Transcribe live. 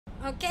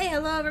Okay,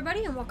 hello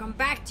everybody and welcome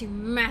back to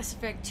Mass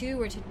Effect 2,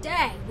 where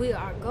today we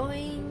are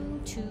going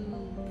to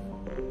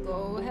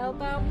go help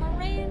out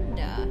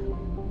Miranda.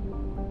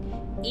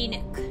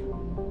 Enoch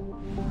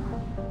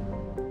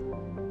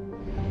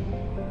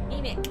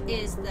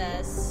is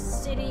the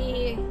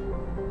city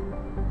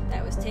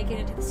that was taken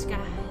into the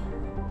sky.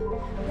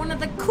 One of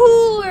the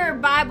cooler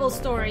Bible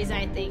stories,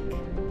 I think.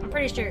 I'm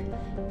pretty sure.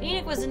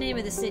 Enoch was the name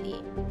of the city,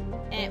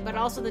 but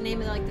also the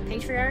name of the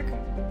patriarch,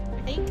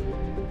 I think.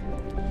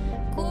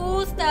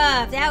 Cool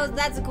stuff.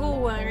 That's a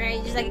cool one,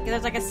 right? Just like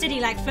there's a city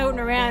floating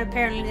around.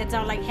 Apparently, that's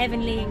all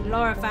heavenly and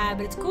glorified.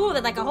 But it's cool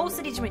that a whole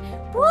city just went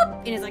whoop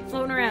and is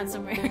floating around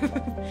somewhere.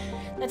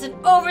 That's an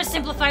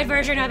oversimplified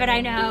version of it,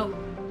 I know.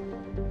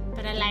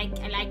 But I like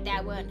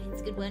that one.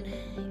 It's a good one.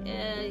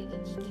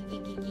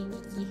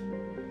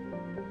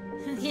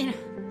 You know.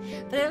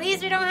 But at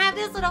least we don't have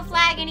this little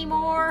flag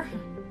anymore.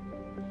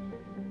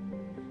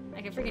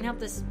 I can freaking help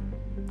this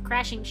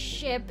crashing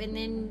ship, and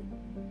then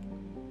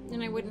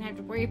I wouldn't have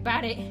to worry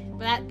about it.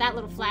 But that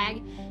little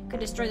flag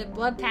could destroy the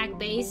blood pack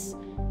base.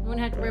 We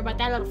wouldn't have to worry about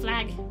that little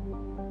flag.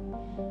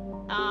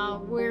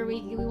 Where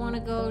we want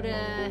to go to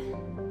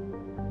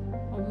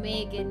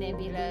Omega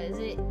Nebula. Is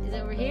it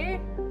over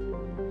here?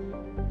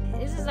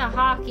 This is a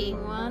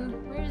Hawking one.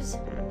 Is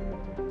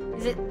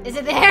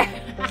it there?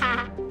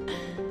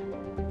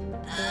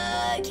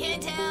 I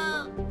can't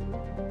tell.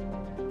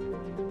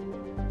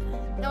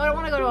 No, I don't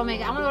want to go to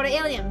Omega. I want to go to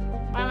Ilium.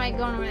 Why am I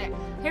going over there?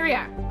 Here we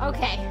are.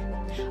 Okay.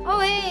 Oh,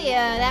 hey,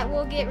 that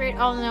will get rid.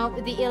 Oh, no,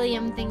 the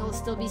Ilium thing will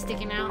still be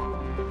sticking out.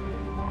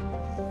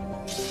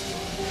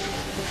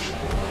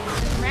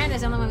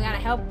 Miranda's the only one we got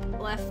help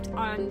left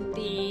on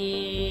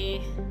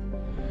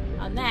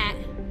that.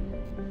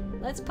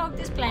 Let's poke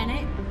this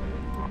planet.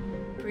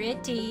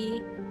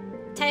 Pretty.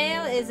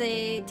 Tail is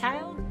a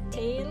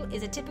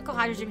typical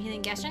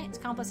hydrogen-helium gas giant. Its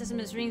complex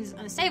system is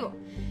unstable,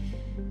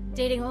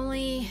 dating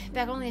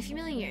back only a few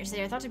million years.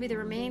 They are thought to be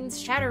the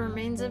shadow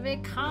remains of a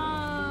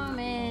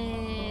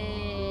comet.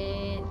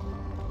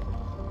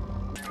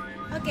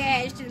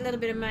 Okay, I just did a little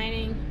bit of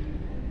mining.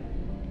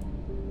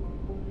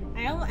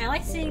 I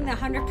like seeing the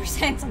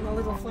 100% on the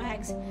little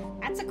flags.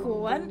 That's a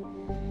cool one.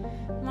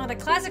 While the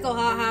classical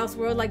hothouse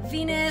world like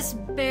Venus,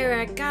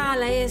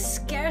 Miranda is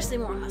scarcely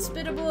more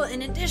hospitable,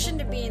 in addition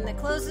to being the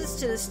closest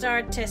to the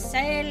star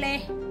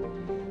Tesele.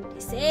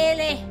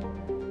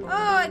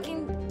 Oh, I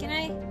can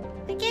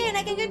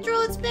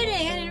control it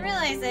spinning. I didn't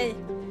realize that.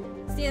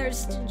 It's the other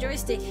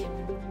joystick.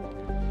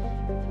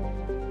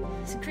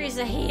 This increases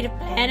the heat of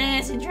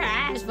planets and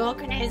drives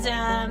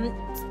volcanism.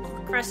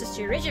 Crust is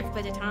too rigid for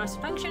autonomous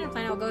function. The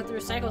planet will go through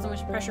cycles in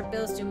which pressure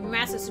builds to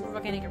massive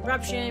supervolcanic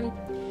eruption.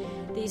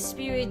 These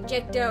spew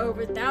ejecta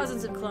over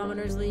thousands of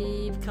kilometers,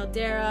 leave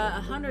caldera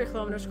 100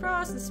 kilometers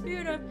across, and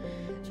sputa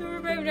to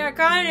remove our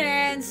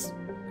continents.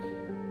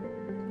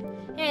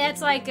 Hey,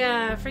 that's like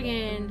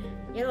friggin'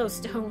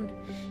 Yellowstone.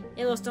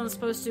 Yellowstone's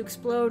supposed to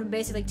explode and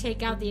basically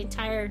take out the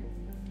entire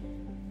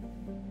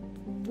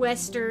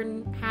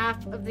western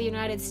half of the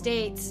United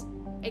States,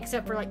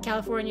 except for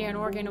California and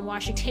Oregon and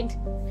Washington.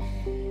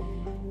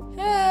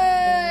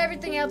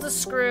 Everything else is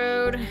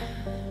screwed.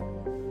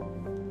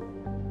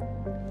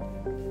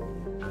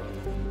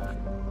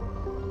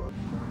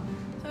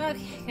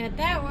 Okay, got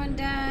that one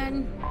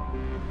done.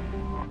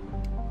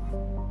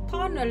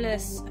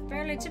 Ponolus, a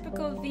fairly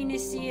typical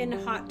Venusian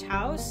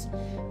hothouse.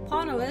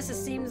 Ponolus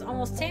seems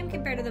almost tame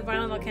compared to the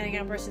violent volcanic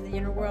outbursts of the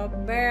inner world.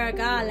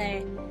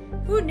 Miranda.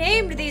 Who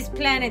named these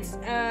planets?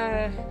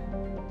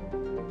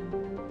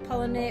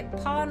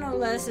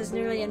 Ponolus is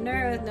nearly a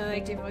nerd with no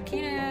active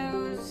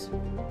volcanoes.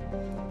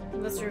 The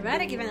most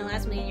dramatic event in the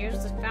last million years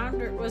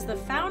was the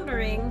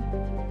foundering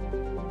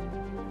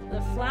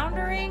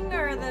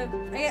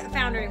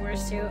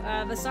words too.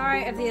 Of the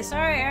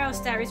Asari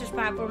Aerostat research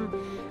platform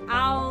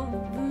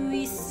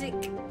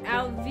Alvusic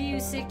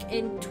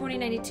in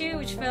 2092,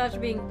 which fell after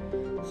being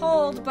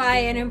holed by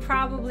an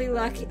improbably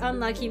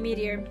unlucky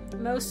meteor.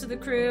 Most of the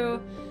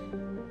crew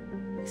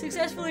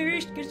successfully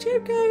reached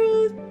escape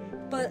cargoes,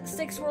 but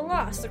 6 were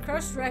lost. The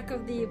crushed wreck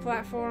of the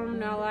platform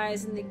now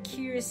lies in the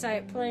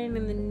Curiosite Plain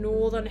in the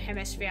northern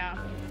hemisphere.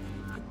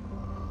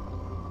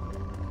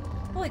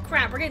 Holy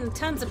crap, we're getting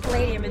tons of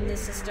palladium in this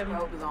system.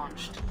 Probe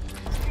launched.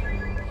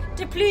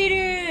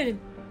 Depleted!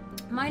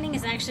 Mining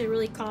is actually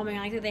really calming.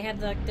 I like that they have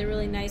the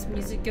really nice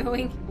music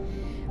going.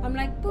 I'm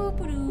like,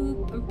 boop a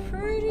doop. I'm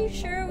pretty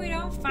sure we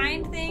don't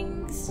find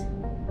things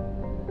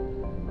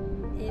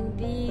in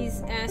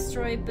these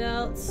asteroid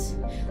belts.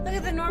 Look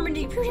at the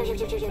Normandy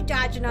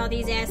dodging all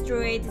these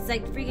asteroids. It's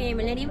like freaking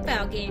Millennium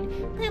Falcon.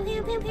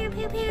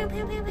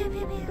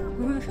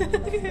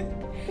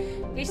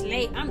 It's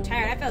late. I'm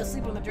tired. I fell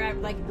asleep on the drive.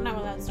 Not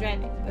while I was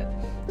driving, but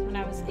when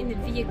I was in the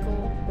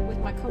vehicle with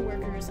my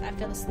coworkers, I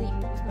fell asleep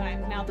with my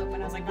mouth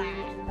open. I was like,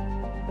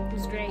 ah. It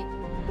was great.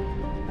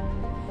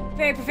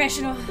 Very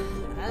professional.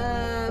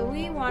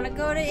 We want to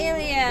go to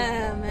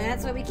Ilium.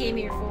 That's what we came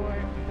here for.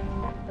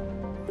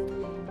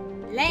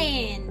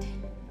 Land.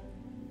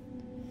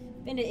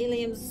 Been to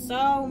Ilium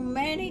so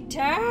many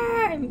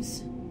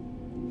times.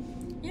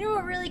 You know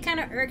what really kind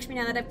of irks me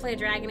now that I've played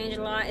Dragon Age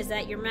a lot is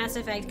that your Mass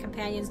Effect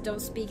companions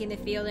don't speak in the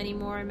field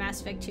anymore in Mass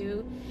Effect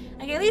 2.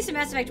 Like, at least in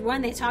Mass Effect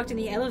 1, they talked in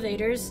the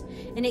elevators,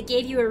 and it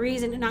gave you a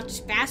reason to not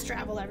just fast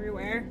travel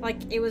everywhere.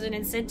 Like, it was an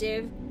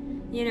incentive,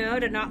 you know,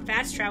 to not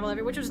fast travel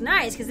everywhere, which was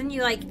nice, because then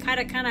you, like,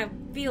 kind of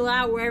feel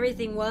out where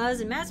everything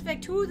was. In Mass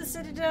Effect 2, the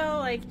Citadel,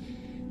 like,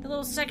 the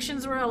little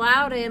sections were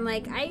allowed in,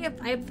 like, I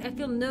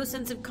feel no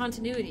sense of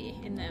continuity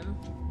in them.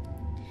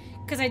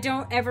 Because I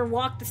don't ever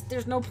walk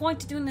there's no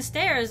point to doing the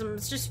stairs.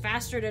 It's just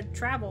faster to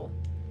travel.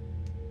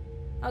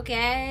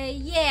 Okay,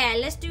 yeah,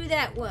 let's do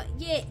that one.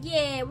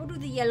 Yeah, we'll do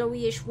the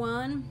yellowish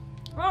one.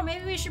 Oh,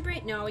 maybe we should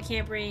bring... No, we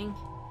can't bring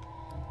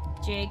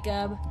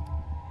Jacob.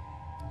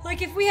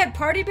 Like, if we had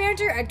party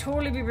banter, I'd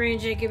totally be bringing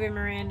Jacob and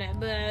Miranda.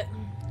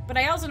 But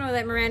I also know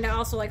that Miranda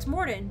also likes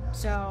Morden.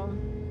 So,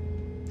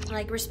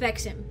 like,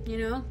 respects him, you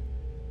know?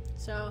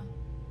 So...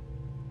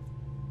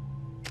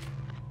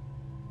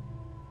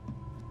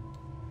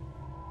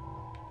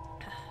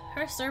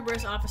 Her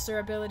Cerberus officer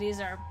abilities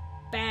are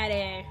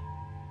bad.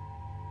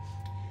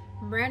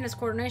 Miranda's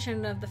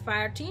coordination of the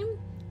fire team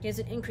gives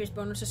an increased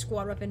bonus to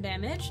squad weapon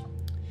damage.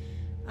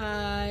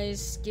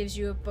 This gives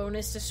you a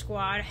bonus to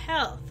squad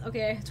health.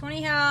 Okay,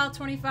 20 health,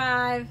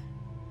 25,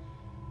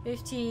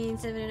 15,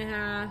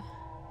 7.5.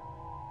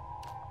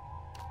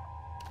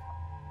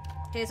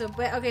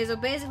 Okay, so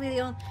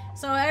basically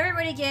so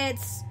everybody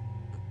gets,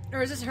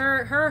 or is this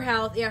her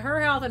health? Yeah, her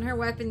health and her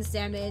weapons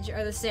damage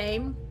are the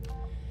same.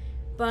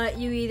 But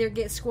you either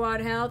get squad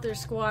health or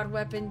squad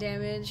weapon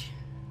damage.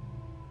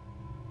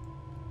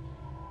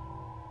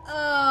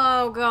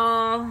 Oh,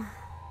 God.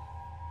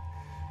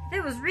 If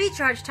it was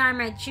recharge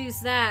time, I'd choose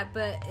that,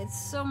 but it's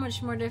so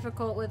much more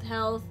difficult with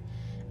health.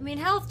 I mean,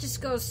 health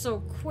just goes so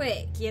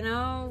quick, you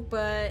know?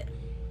 But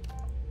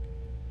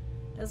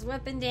does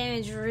weapon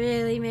damage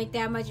really make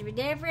that much of a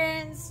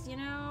difference, you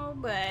know?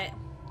 But...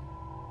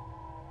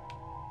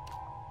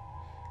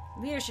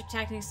 leadership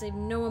tactics leave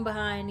no one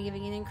behind,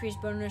 giving an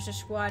increased bonus to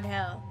squad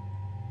health.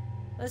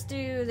 Let's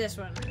do this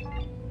one.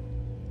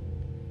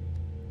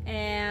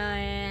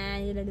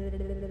 And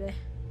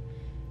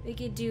we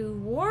could do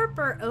warp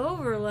or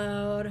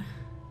overload.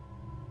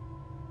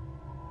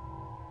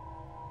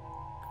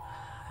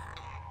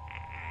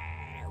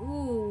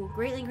 Ooh,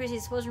 greatly increase the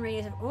explosion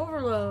radius of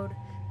overload.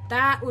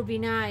 That would be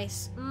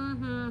nice.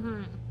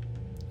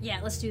 Yeah,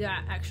 let's do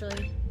that,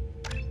 actually.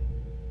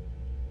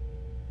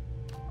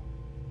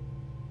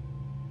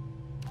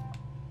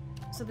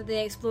 So that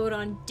they explode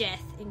on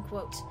death, in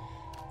quotes.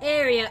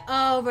 Area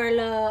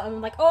overload.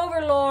 I'm like,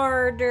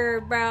 overlord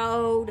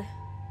road.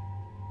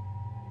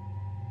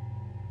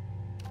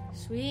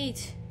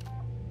 Sweet.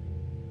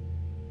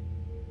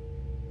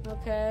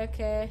 Okay.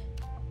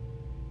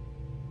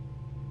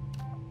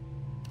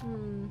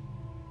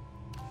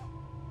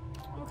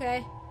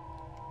 Okay.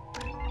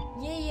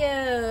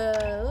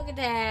 Yeah, look at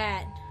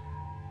that.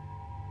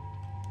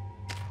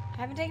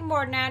 Haven't taken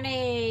more than 9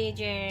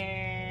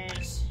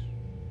 ages.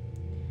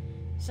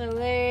 So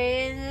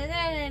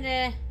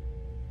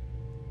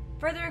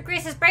further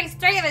increases break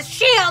strength of his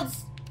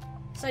shields.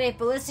 Study of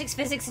ballistics,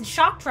 physics, and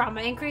shock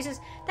trauma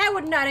increases. That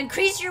would not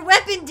increase your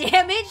weapon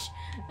damage.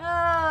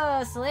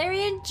 Oh,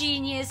 Solarian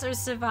genius or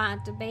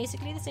savant,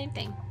 basically the same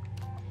thing.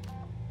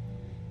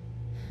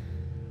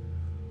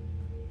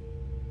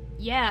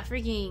 Yeah,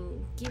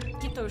 freaking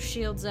get those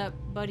shields up,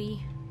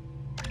 buddy.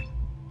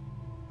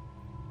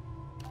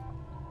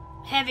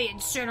 Heavy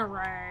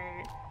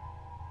incinerate.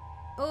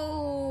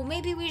 Oh,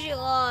 maybe we should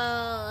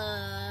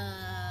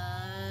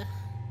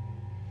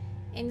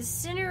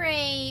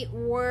incinerate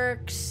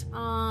works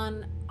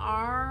on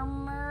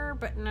armor,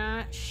 but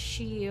not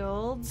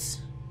shields.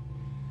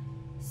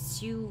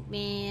 Shoot,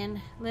 man.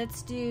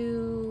 Let's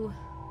do...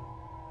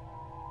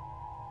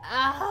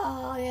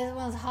 Oh, this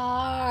one's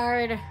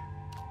hard.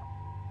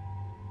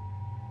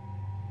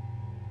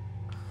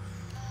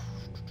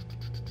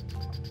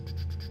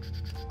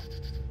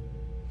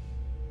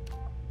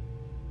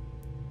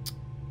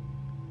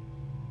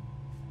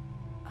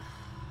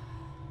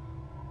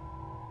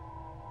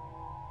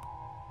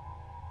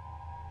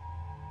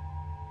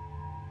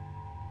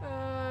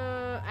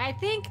 I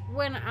think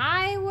when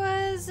I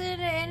was an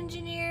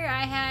engineer,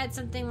 I had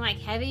something like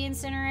heavy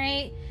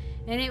incinerate,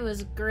 and it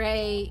was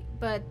great.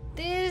 But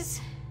this,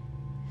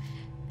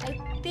 I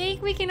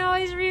think we can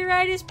always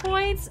rewrite his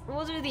points.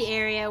 We'll do the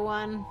area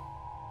one.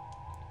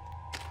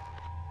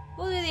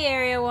 We'll do the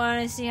area one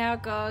and see how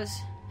it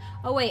goes.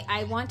 Oh wait,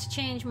 I want to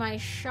change my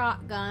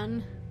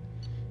shotgun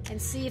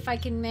and see if I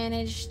can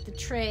manage the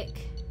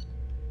trick.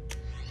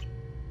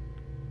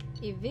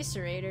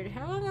 Eviscerated.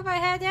 How long have I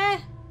had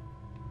that?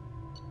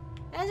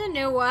 That's a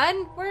new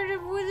one. Where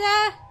was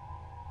that?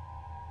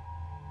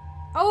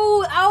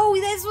 Oh,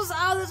 this was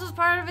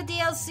part of a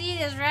DLC.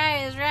 That's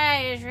right.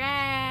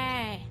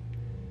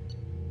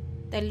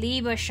 The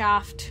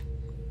Lieberschaft.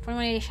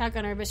 2180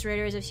 shotgun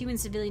eviscerator is of human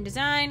civilian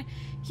design.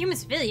 Human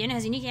civilian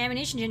has a unique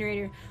ammunition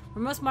generator.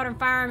 Where most modern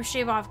firearms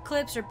shave off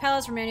clips or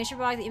pellets from ammunition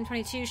block, the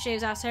M22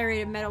 shaves off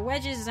serrated metal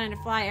wedges designed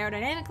to fly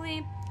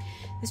aerodynamically.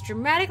 This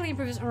dramatically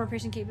improves armor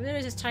piercing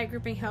capabilities as tight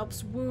grouping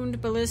helps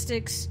wound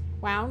ballistics.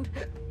 Wound?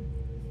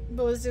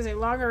 Ballistics at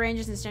longer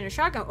ranges than standard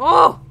shotgun.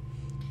 Oh!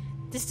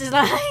 This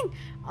design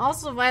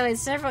also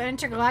violates several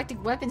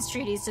intergalactic weapons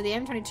treaties, so the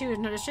M22 is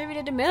not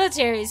distributed to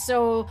militaries.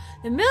 So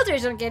the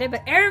militaries don't get it,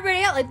 but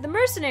everybody else, like the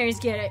mercenaries,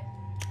 get it.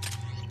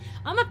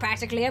 I'm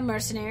practically a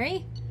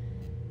mercenary.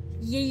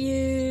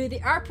 Yeah,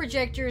 the art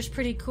projector is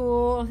pretty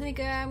cool. I think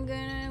I'm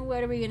gonna...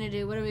 What are we gonna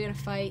do? What are we gonna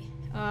fight?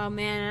 Oh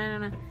man, I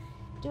don't know.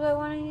 Do I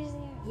want to use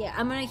the... Yeah,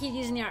 I'm gonna keep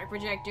using the art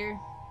projector.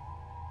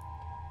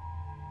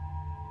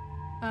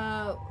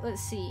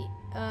 Let's see.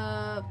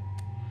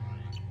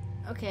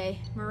 Okay,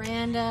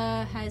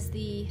 Miranda has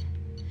the...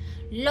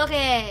 Look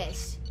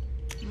it!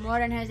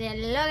 Morton has the...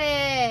 Look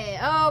it!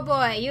 Oh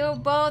boy, you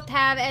both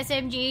have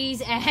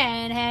SMGs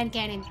and hand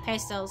cannon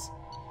pistols.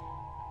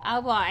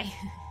 Oh boy.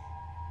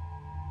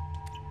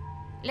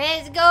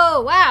 Let's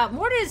go! Wow,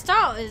 Morton is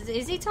tall.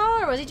 Is he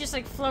tall or was he just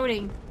like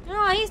floating?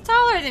 No, he's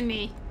taller than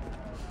me.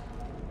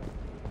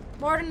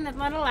 Morton, that's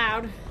not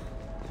allowed.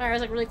 Sorry, I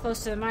was like really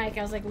close to the mic.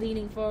 I was like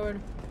leaning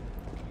forward.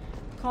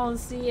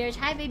 Concierge.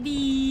 Hi,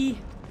 baby!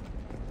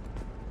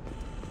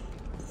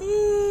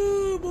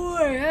 Oh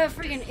boy, that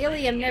freaking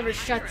Ilium never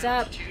shuts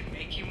up.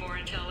 Make you more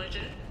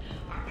intelligent.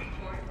 Our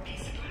report may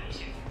surprise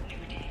you. New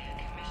data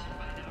commissioned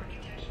by the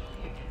Architectural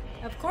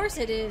Union. Of course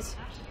it is.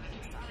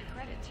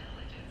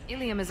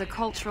 Ilium is a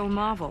cultural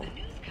marvel.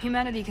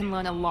 Humanity can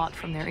learn a lot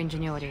from their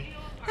ingenuity.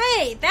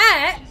 Hey,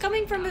 that,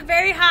 coming from a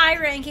very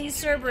high-ranking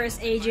Cerberus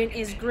agent,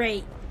 is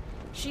great.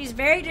 She's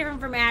very different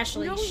from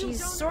Ashley. No,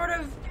 She's sort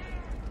of...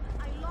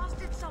 I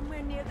lost it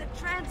somewhere near the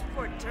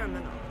transport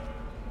terminal.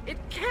 It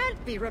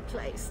can't be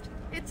replaced.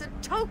 It's a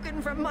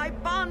token from my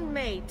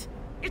bondmate.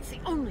 It's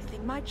the only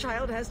thing my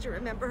child has to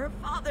remember her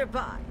father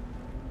by.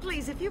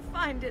 Please, if you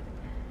find it...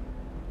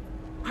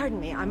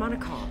 Pardon me, I'm on a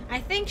call. I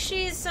think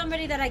she's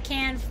somebody that I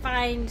can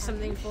find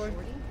something for.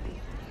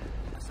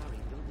 Sorry,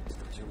 building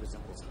structure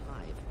resembles a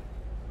hive.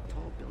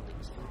 Tall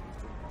buildings filled with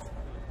drones.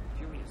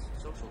 Furious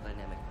social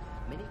dynamic.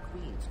 Many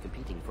queens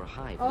competing for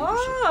hive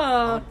leadership.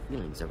 Odd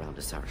feelings around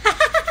Asari.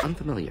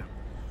 Unfamiliar.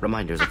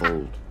 Reminders of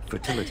old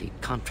fertility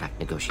contract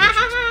negotiations.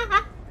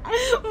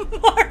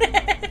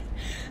 Morton!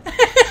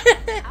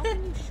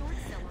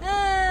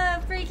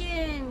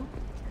 Freaking...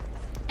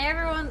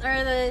 Everyone,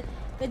 or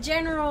the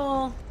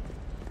general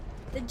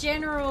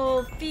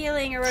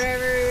feeling or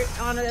whatever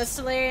on the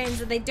Solarians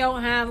that they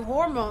don't have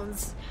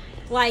hormones.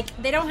 Like,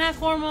 they don't have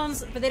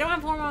hormones, but they don't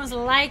have hormones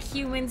like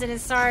humans and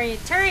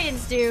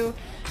Asari-Turians do,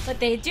 but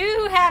they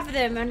do have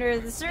them under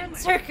the certain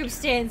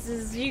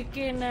circumstances. You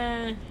can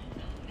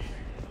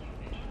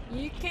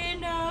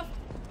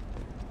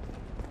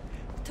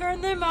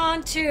turn them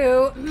on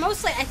too.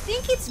 Mostly, I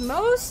think it's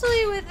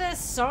mostly with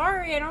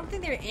Asari. I don't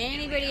think they're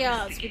anybody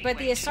else, but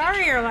the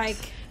Asari are like...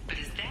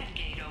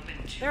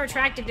 They're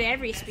attracted to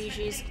every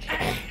species,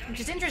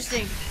 which is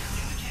interesting.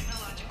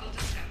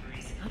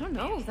 I don't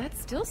know. That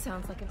still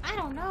sounds like I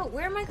don't know.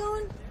 Where am I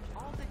going?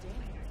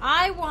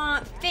 I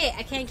want fish.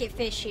 I can't get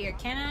fish here,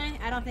 can I?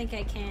 I don't think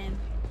I can.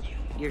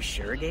 You're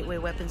sure gateway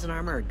weapons and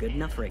armor are good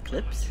enough for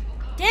Eclipse?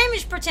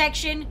 Damage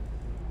protection?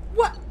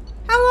 What?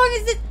 How long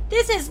is this?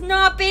 This has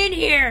not been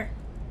here.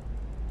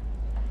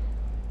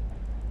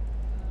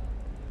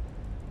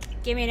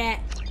 Give me that.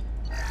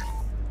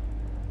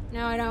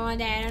 No, I don't want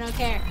that. I don't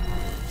care.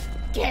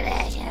 Give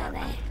it to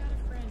me.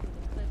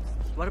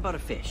 What about a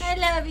fish? I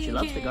love you. She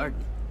loves the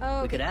garden.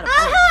 Oh, We could add a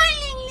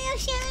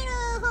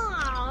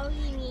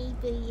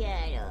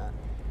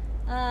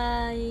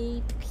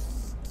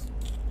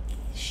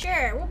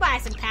sure, we'll buy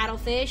some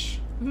paddlefish.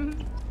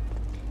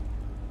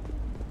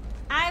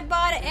 I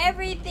bought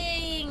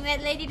everything.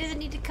 That lady doesn't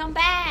need to come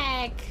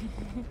back.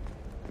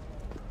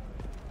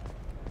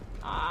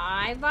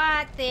 I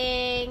bought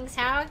things.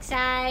 How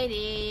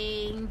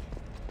exciting.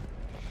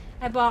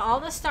 I bought all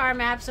the star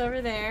maps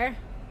over there.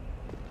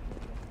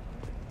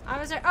 I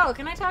was there. Oh,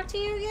 can I talk to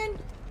you again?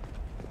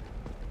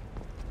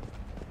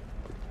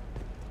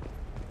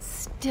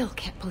 Still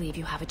can't believe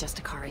you have a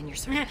Justicar in your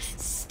service.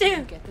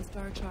 Still. Get the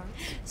star chart.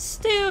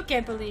 Still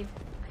can't believe.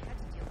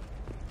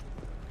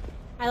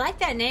 I like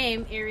that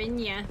name,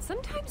 Irinia.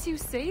 Sometimes you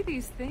say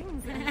these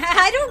things.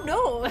 I don't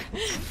know.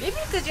 Maybe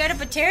because you had a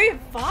Batarian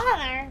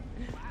father.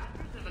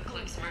 The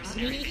Eclipse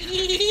mercenaries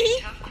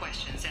asking tough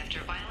questions after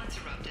violence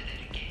erupted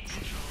at a gate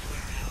control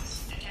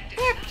warehouse.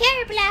 They're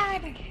pure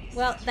blood.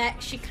 Well,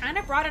 that she kind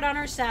of brought it on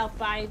herself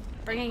by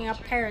bringing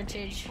up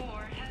parentage. 4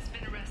 has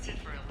been arrested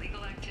for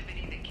illegal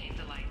activity that came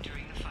to light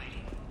during the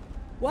fighting.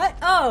 What?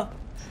 Oh,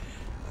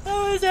 that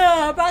was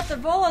about the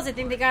Volas. I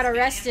think they got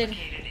arrested.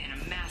 Implicated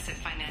in a massive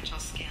financial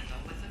scandal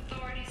with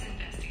authorities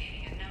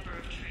investigating a number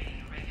of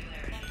trading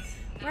irregularities.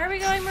 Where are we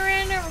going,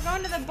 Miranda? We're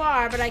going to the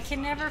bar, but I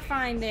can never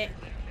find it.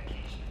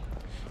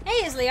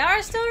 Hey, is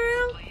Liara still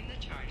around? Blame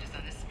the charges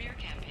on a smear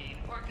campaign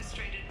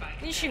orchestrated by...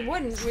 I mean, she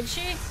wouldn't, would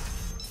she?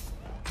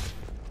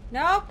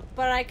 Nope,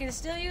 but I can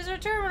still use her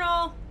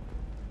terminal.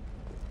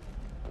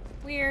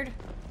 Weird.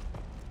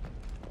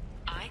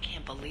 I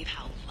can't believe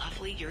how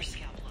lovely your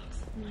scalp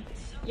looks.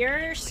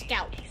 Your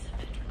scalp.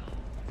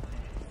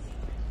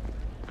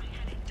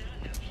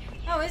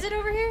 Oh, is it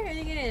over here? I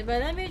think it is,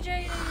 but let me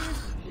check it.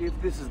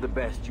 If this is the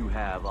best you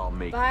have, I'll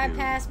make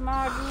Bypass do.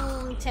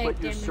 module, take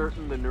But you're them.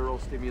 certain the neural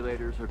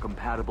stimulators are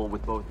compatible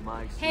with both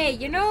mics? Hey,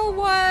 you know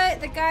what?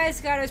 The guy's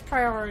got his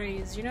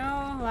priorities, you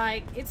know?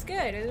 Like, it's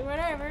good, it's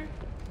whatever.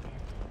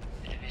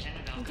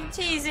 You can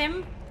tease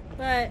him,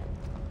 but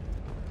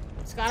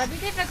it's gotta be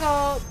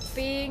difficult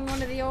being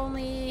one of the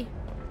only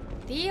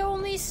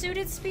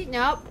suited speed.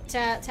 Nope.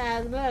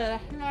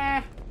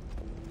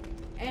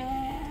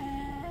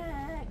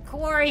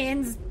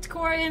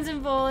 Quarians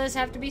and Volus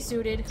have to be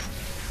suited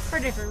for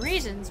different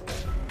reasons.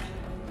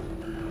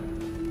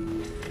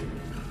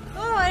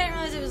 Oh, I didn't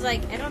realize it was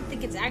like, I don't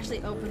think it's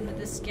actually open with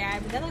this guy,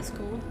 but that looks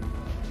cool.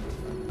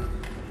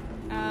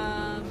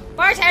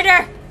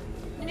 Bartender!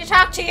 I need to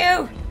talk to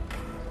you!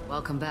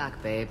 Welcome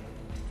back, babe.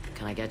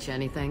 Can I get you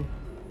anything?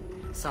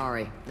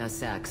 Sorry, no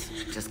sex.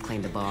 Just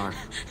cleaned the bar.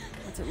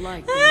 What's it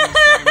like being a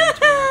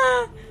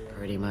silent?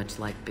 Pretty much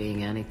like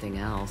being anything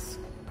else.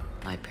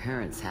 My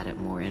parents had it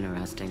more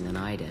interesting than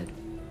I did.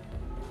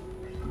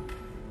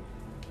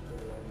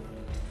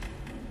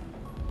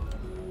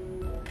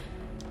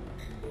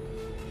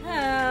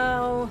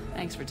 Oh.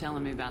 Thanks for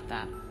telling me about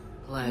that.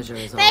 Pleasure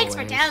as Thanks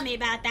always. for telling me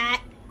about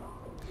that.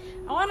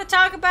 I want to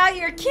talk about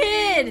your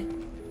kid.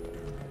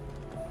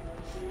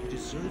 You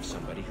deserve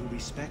somebody who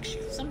respects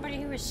you.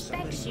 Somebody who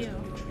respects Somebody you.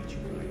 who's going to treat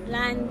you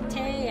right.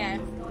 Lantea.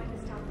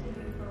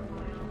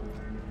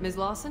 Ms.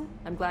 Lawson,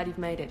 I'm glad you've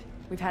made it.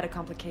 We've had a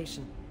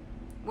complication.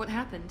 What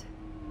happened?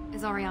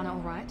 Is Ariana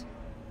alright?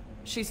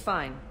 She's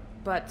fine,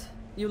 but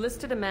you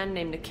listed a man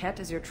named Niket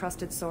as your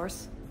trusted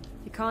source.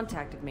 He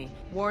contacted me,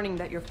 warning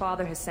that your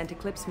father has sent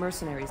Eclipse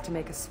mercenaries to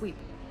make a sweep.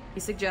 He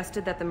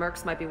suggested that the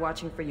Mercs might be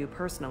watching for you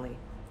personally.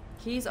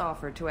 He's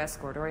offered to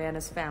escort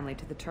Oriana's family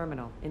to the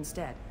terminal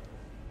instead.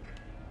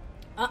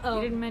 Uh-oh.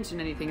 You didn't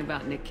mention anything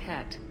about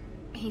Niket.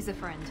 He's a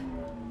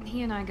friend.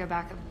 He and I go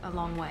back a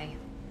long way.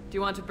 Do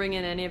you want to bring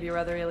in any of your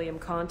other Ilium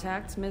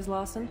contacts, Ms.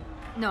 Lawson?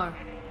 No.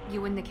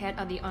 You and Niket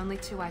are the only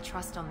two I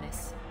trust on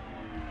this.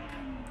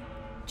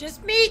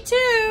 Just me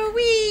too,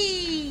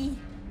 wee!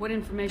 What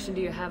information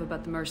do you have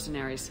about the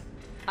mercenaries?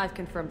 I've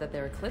confirmed that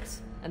they're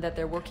Eclipse, and that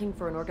they're working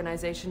for an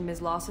organization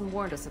Ms. Lawson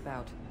warned us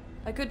about.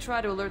 I could try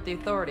to alert the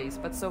authorities,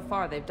 but so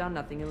far they've done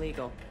nothing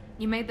illegal.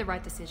 You made the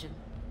right decision.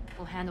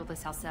 We'll handle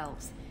this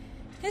ourselves.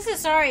 This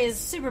Asari is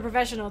super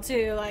professional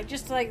too, like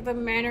just like the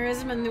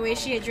mannerism and the way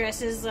she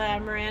addresses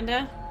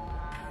Miranda.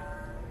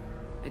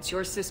 It's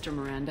your sister,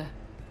 Miranda.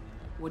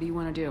 What do you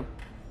want to do?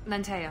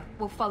 Lantea,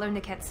 we'll follow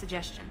Niket's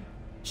suggestion.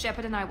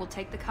 Shepard and I will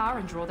take the car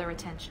and draw their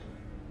attention.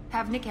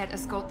 Have Niket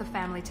escort the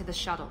family to the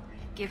shuttle.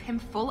 Give him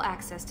full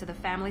access to the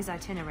family's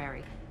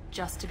itinerary,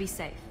 just to be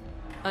safe.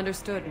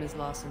 Understood, Ms.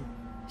 Lawson.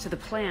 So the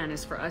plan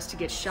is for us to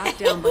get shot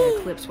down by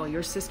Eclipse while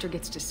your sister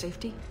gets to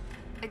safety?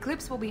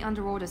 Eclipse will be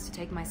under orders to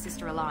take my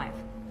sister alive.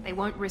 They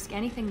won't risk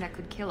anything that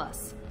could kill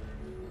us.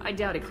 I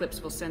doubt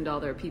Eclipse will send all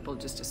their people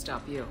just to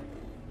stop you.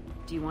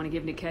 Do you want to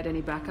give Niket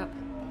any backup?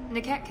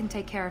 Niket can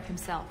take care of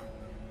himself.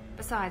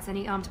 Besides,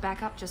 any armed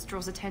backup just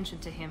draws attention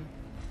to him.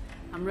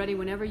 I'm ready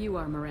whenever you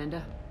are,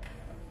 Miranda.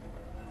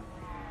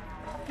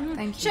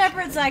 Thank you.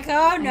 Shepard's like,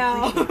 oh I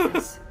no. appreciate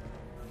this.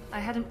 I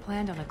hadn't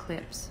planned on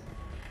Eclipse,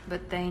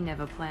 but they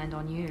never planned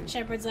on you.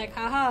 Shepard's like,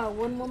 haha,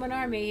 one woman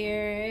army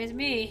here, it's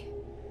me.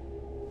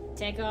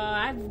 Take all,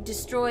 I've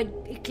destroyed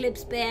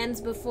Eclipse bands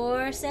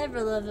before,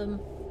 several of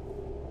them.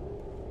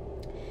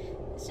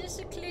 Is this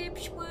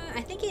Eclipse one?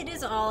 I think it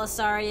is all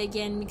Asari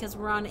again because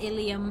we're on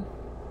Ilium.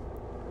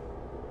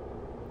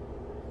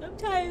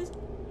 Sometimes.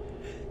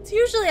 It's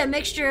usually a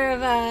mixture of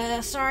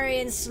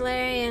Asari and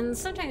Slay and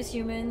sometimes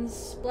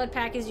humans. Blood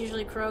Pack is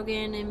usually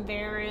Krogan and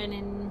Baron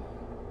and...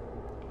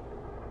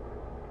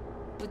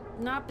 But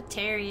not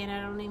Batarian,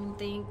 I don't even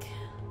think.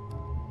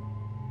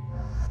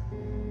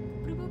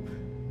 Boop, boop.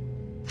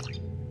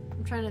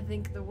 I'm trying to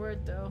think of the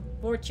word though.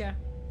 Vorcha.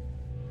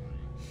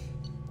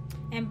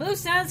 And Blue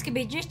Suns could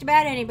be just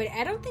about anybody.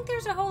 I don't think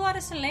there's a whole lot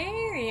of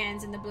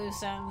Solarians in the Blue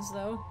Suns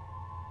though.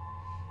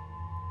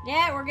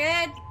 Yeah, we're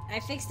good. I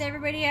fixed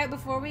everybody out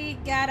before we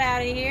got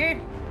out of here.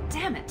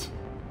 Damn it!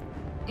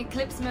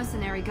 Eclipse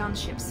mercenary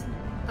gunships.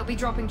 They'll be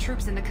dropping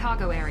troops in the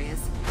cargo areas.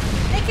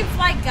 They can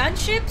fly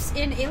gunships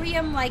in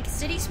Ilium, like,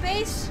 city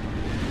space?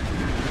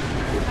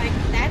 Like,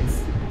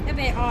 that's a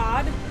bit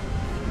odd.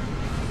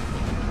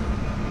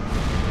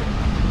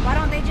 Why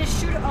don't they just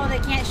shoot... Oh, they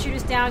can't shoot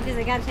us down because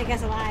they gotta take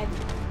us alive.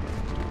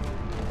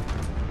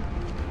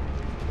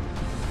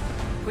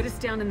 Put us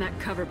down in that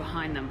cover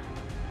behind them.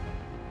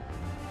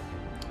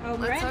 Oh,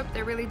 Let's Miranda? hope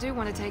they really do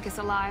want to take us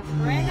alive.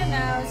 Miranda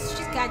knows.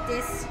 She's got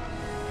this.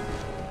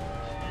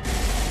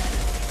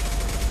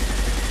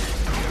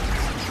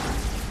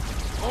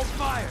 Hold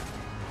fire!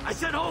 I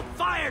said hold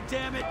fire,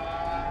 damn it!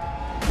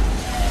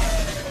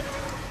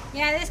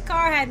 Yeah, this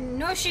car had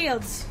no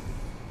shields.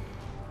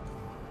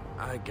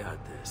 I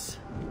got this.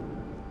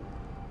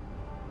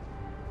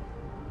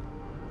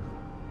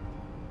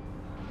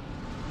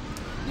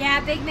 Yeah,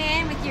 big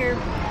man with your...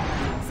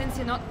 Since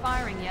you're not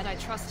firing yet, I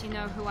trust you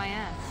know who I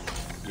am.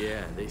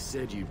 Yeah, they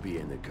said you'd be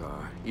in the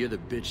car. You're the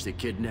bitch that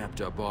kidnapped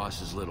our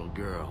boss's little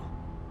girl.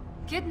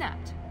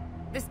 Kidnapped.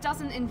 This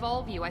doesn't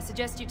involve you. I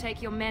suggest you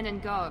take your men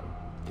and go.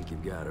 Think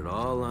you've got it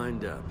all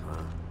lined up,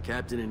 huh?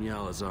 Captain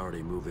Inyala's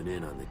already moving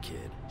in on the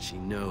kid. She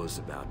knows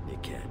about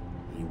Niket.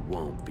 He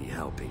won't be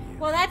helping you.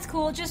 Well, that's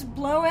cool. Just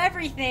blow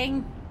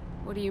everything.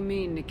 What do you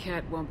mean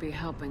Niket won't be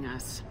helping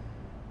us?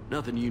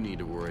 Nothing you need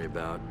to worry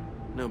about.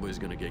 Nobody's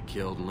gonna get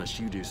killed unless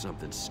you do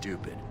something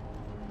stupid.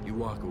 You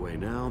walk away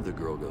now, the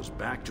girl goes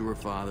back to her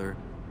father,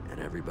 and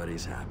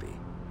everybody's happy.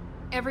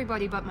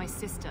 Everybody but my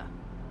sister.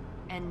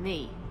 And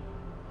me.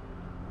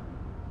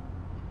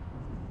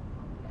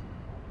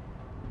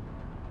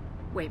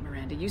 Wait,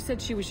 Miranda, you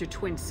said she was your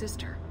twin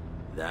sister.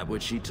 That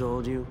what she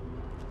told you?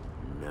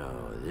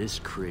 No, this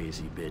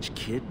crazy bitch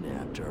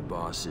kidnapped our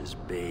boss's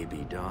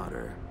baby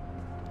daughter.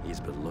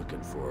 He's been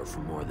looking for her for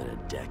more than a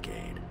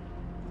decade.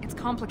 It's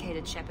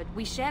complicated, Shepard.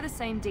 We share the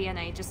same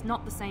DNA, just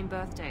not the same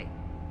birthday.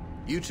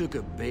 You took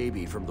a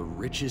baby from the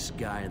richest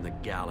guy in the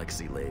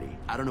galaxy, lady.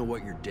 I don't know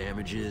what your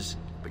damage is,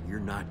 but you're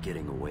not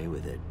getting away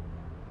with it.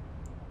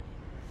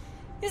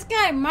 This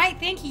guy might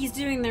think he's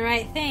doing the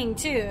right thing,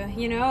 too.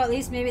 You know, at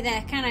least maybe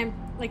that kind of...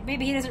 Like,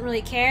 maybe he doesn't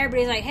really care, but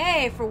he's like,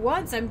 hey, for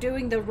once I'm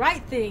doing the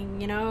right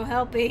thing, you know,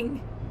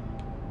 helping.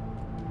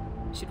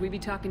 Should we be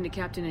talking to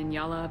Captain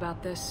Inyala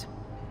about this?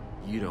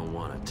 You don't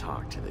want to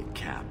talk to the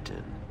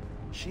captain.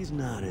 She's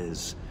not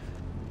as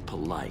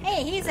polite.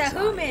 Hey, he's a as I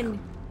human am.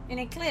 in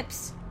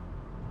Eclipse.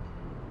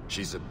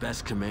 She's the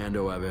best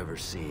commando I've ever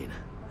seen.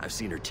 I've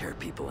seen her tear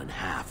people in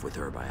half with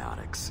her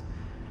biotics.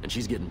 And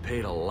she's getting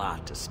paid a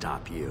lot to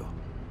stop you.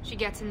 She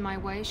gets in my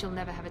way, she'll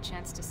never have a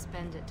chance to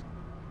spend it.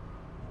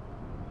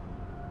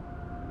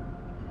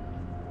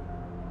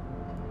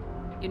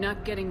 You're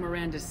not getting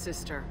Miranda's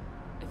sister.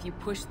 If you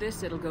push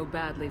this, it'll go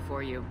badly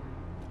for you.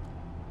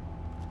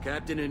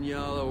 Captain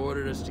Inyala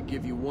ordered us to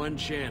give you one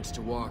chance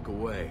to walk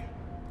away.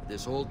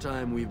 This whole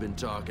time we've been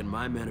talking,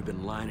 my men have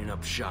been lining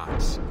up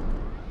shots.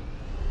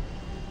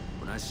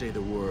 When I say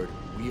the word,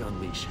 we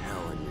unleash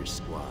hell on your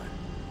squad.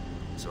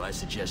 So I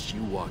suggest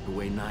you walk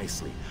away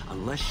nicely,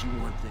 unless you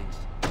want things...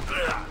 I've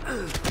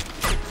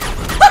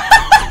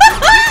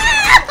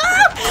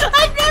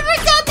never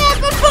done that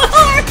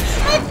before!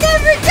 I've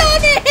never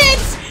done it!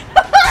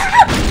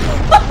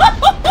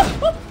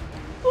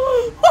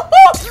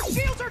 Your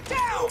shields are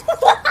down!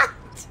 What?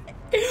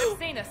 They've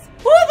seen us.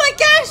 Oh my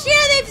gosh,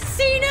 yeah, they've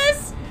seen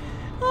us!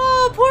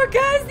 Oh, poor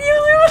guy's the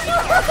only one!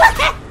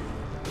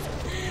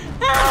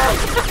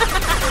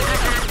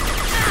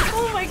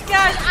 Oh my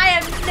gosh, I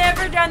have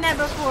never done that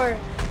before.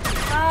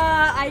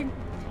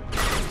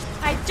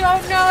 I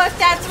don't know if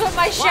that's what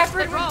my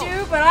shepherd would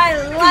do, but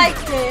I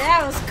liked it.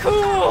 That was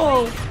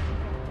cool.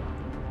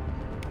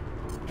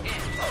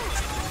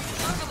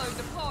 Overload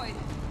deployed.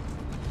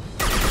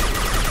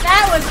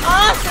 That was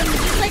awesome.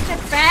 Just like the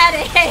bad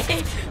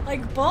A.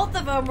 Like both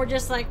of them were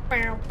just like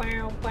bow,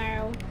 bow,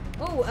 bow.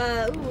 Ooh,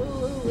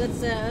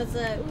 let's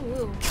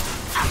ooh.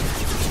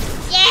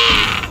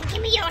 Yeah!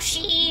 Give me your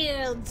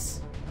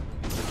shields.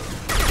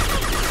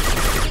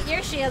 Get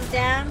your shields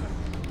down,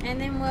 and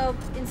then we'll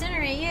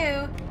incinerate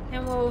you,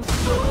 and we'll...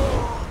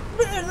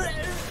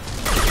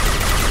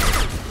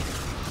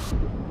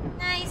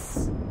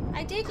 Nice.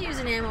 I did use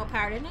an ammo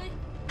power, didn't I?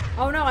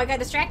 Oh no, I got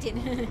distracted.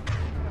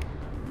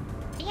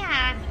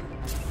 Yeah.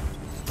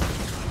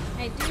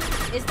 I do...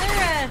 Is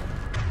there a...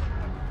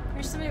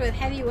 There's somebody with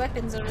heavy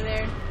weapons over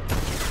there.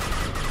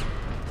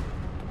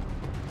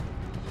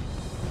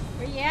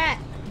 Where you at?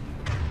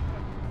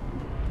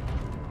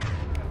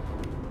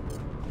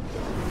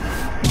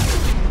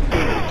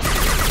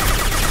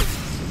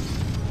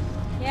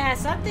 Yeah,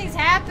 something's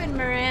happened,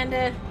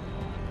 Miranda.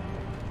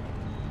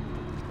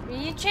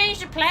 When you change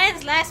the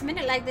plans last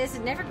minute like this,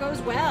 it never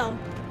goes well.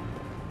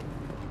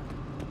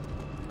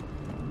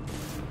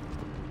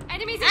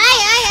 Enemies in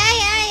Aye.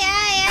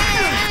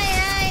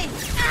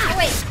 Oh,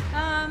 wait.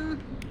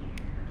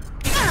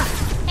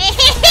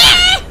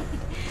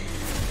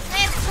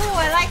 That's cool.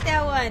 I like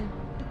that one.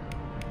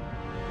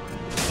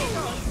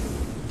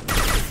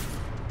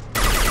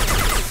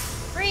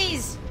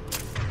 Freeze.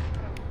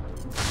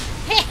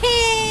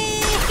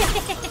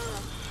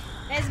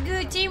 That's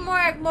good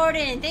teamwork,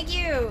 Morden. Thank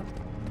you.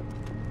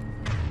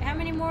 How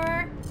many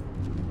more?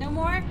 No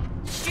more?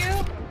 Just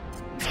two?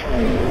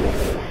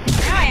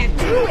 Now I have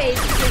 2 ways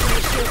to get my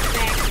shields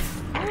back.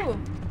 Ooh.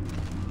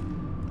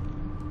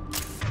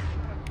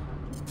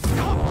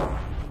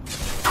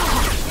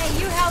 Yeah,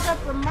 you held up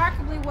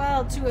remarkably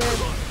well to a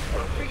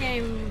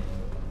freaking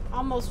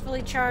almost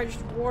fully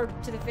charged warp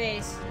to the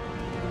face.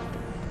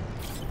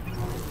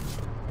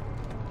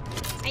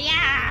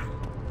 Yeah.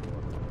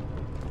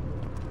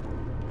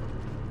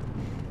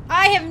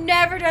 I have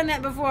never done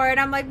that before, and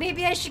I'm like,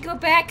 maybe I should go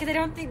back because I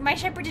don't think my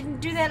shepherd didn't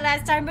do that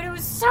last time, but it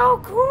was so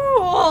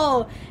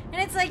cool.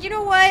 And it's like, you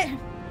know what?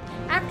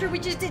 After we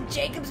just did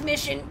Jacob's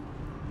mission,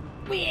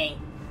 we ain't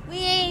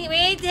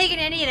taking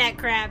any of that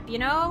crap, you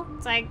know?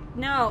 It's like,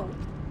 no.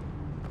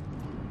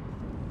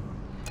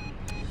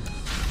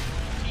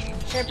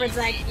 Shepherd's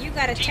like, you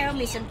gotta tell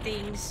me some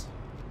things.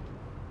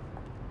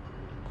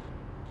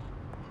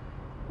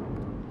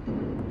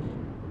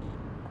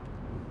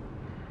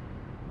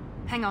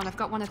 Hang on, I've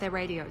got one of their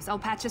radios. I'll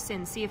patch us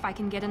in, see if I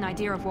can get an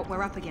idea of what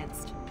we're up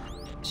against.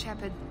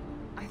 Shepard,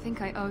 I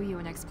think I owe you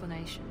an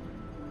explanation.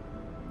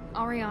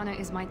 Oriana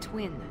is my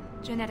twin,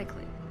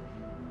 genetically.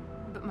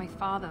 But my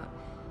father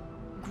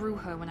grew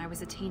her when I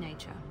was a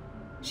teenager.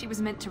 She was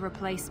meant to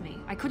replace me.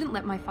 I couldn't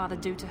let my father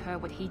do to her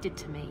what he did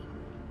to me.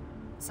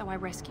 So I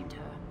rescued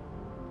her.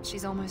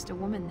 She's almost a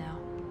woman now.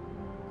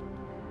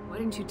 Why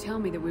didn't you tell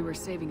me that we were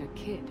saving a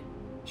kid?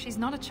 She's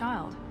not a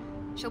child.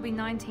 She'll be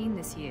 19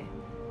 this year.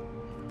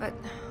 But,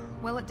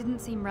 well, it didn't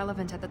seem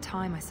relevant at the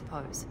time, I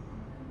suppose.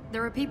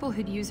 There are people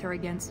who'd use her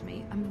against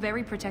me. I'm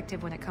very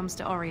protective when it comes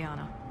to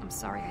Oriana. I'm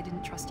sorry I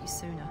didn't trust you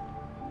sooner.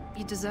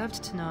 You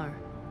deserved to know.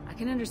 I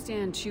can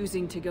understand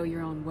choosing to go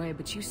your own way,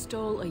 but you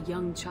stole a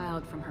young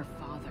child from her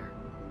father.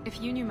 If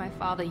you knew my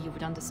father, you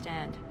would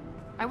understand.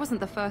 I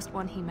wasn't the first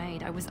one he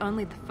made. I was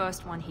only the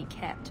first one he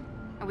kept.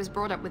 I was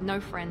brought up with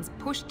no friends,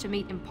 pushed to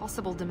meet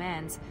impossible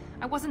demands.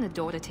 I wasn't a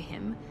daughter to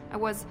him. I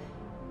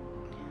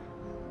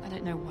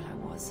don't know what I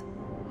was.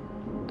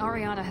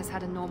 Oriana has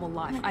had a normal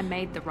life. I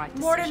made the right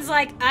decision. Morden's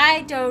like,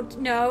 I don't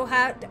know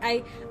how...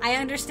 I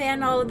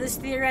understand all of this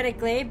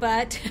theoretically,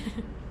 but...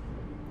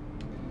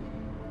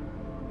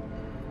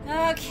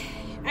 Okay.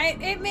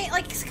 It may,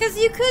 like, because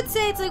you could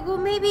say it's like, well,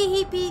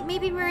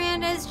 maybe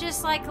Miranda's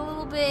just like a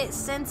little bit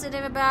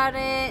sensitive about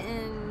it,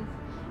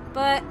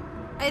 but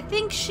I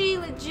think she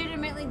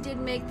legitimately did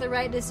make the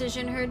right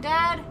decision. Her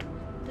dad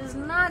does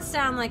not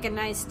sound like a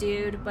nice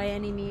dude by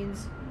any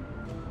means.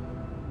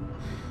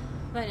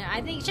 But no,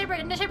 I think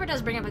Shepard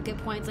does bring up a good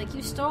point. It's like,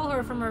 you stole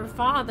her from her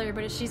father,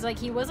 but she's like,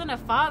 he wasn't a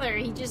father.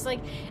 He just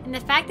like, and the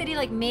fact that he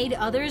like made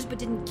others but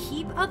didn't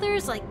keep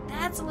others, like,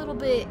 that's a little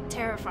bit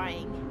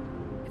terrifying.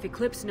 If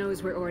Eclipse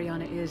knows where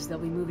Oriana is, they'll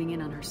be moving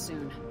in on her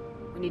soon.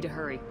 We need to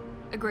hurry.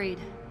 Agreed.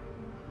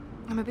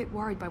 I'm a bit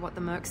worried by what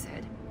the Merc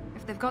said.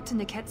 If they've got to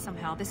Niket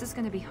somehow, this is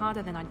going to be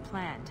harder than I'd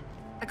planned.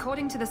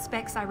 According to the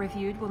specs I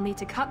reviewed, we'll need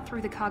to cut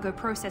through the cargo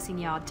processing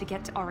yard to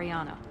get to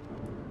Oriana.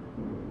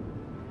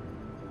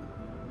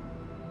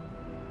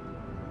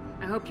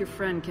 I hope your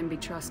friend can be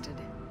trusted.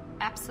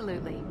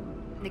 Absolutely.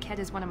 Niket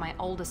is one of my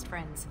oldest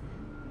friends.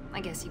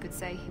 I guess you could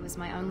say he was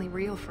my only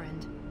real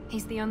friend.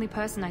 He's the only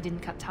person I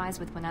didn't cut ties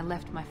with when I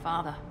left my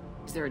father.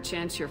 Is there a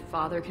chance your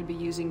father could be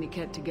using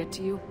Niket to get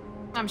to you?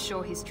 I'm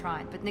sure he's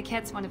tried, but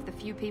Niket's one of the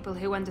few people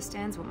who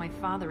understands what my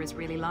father is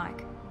really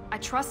like. I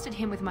trusted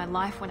him with my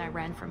life when I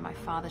ran from my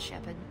father,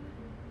 Shepard.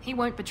 He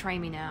won't betray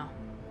me now.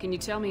 Can you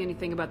tell me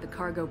anything about the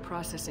cargo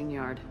processing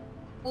yard?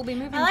 We'll be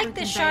moving. I like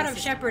this shot of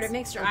Shepard. It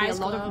makes her eyes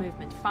glow. There'll be a lot of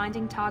movement.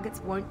 Finding targets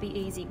won't be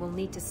easy. We'll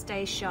need to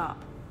stay sharp.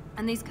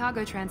 And these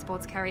cargo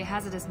transports carry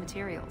hazardous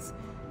materials.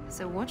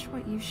 So watch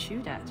what you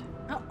shoot at.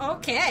 Oh,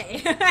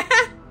 okay.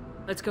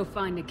 Let's go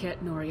find Niket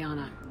and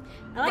Oriana.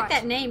 I like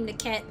that name,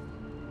 Niket.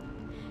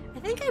 I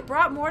think I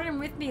brought Morden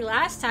with me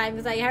last time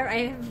because I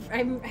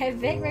have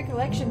vague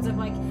recollections of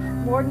like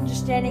Morden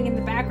just standing in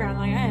the background,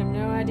 like I have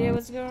no idea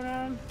what's going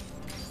on.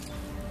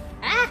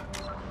 Ah!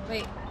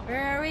 Wait,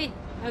 where are we?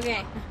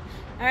 Okay.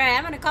 Alright,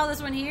 I'm gonna call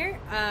this one here.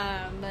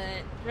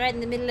 But right in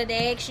the middle of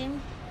the action.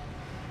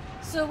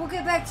 So we'll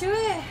get back to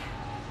it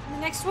in the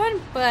next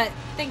one. But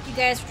thank you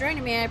guys for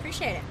joining me. I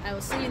appreciate it. I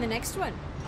will see you in the next one.